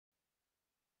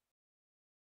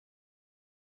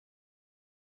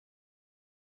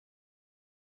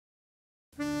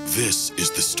This is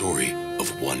the story of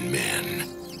one man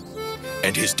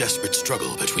and his desperate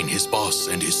struggle between his boss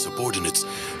and his subordinates,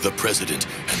 the president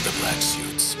and the black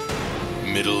suits.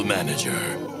 Middle manager,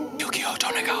 Yukio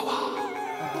Tonegawa.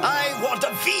 I want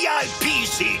a VIP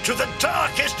seat to the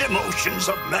darkest emotions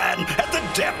of man at the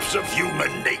depths of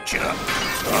human nature.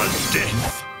 A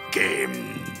death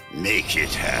game. Make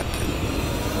it happen.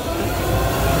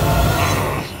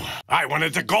 I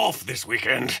wanted to golf this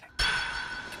weekend.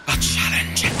 A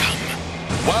challenge had come.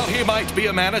 While he might be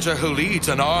a manager who leads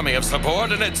an army of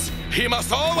subordinates, he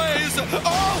must always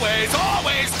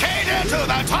cater to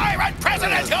the tyrant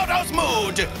President Yodo's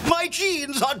mood. My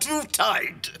jeans are too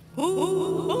tight.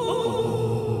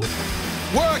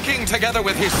 Working together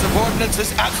with his subordinates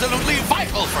is absolutely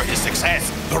vital for his success.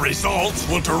 The results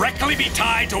will directly be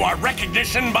tied to our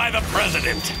recognition by the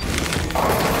president.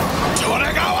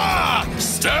 Tonegawa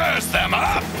stirs them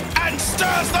up and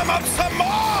stirs them up some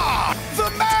more. The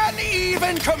man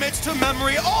even commits to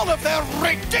memory all of their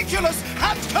ridiculous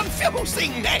and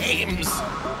confusing names.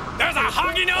 There's a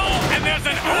Hagino and there's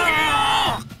an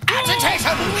Ogino!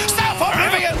 Agitation,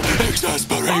 self-oblivion,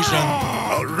 exasperation.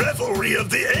 A revelry of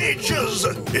the ages.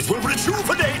 It will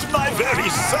rejuvenate my very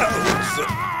cells.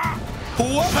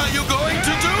 What are you going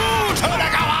to do,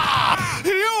 Tonegawa?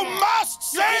 You must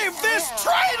save this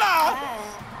trailer!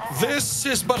 This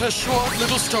is but a short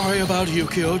little story about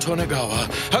Yukio Tonegawa,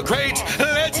 a great,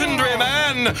 legendary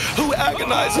man who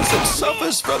agonizes and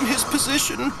suffers from his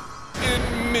position in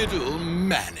middle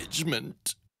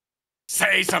management.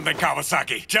 Say something,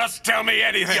 Kawasaki. Just tell me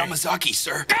anything. Yamazaki,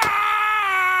 sir. Ah!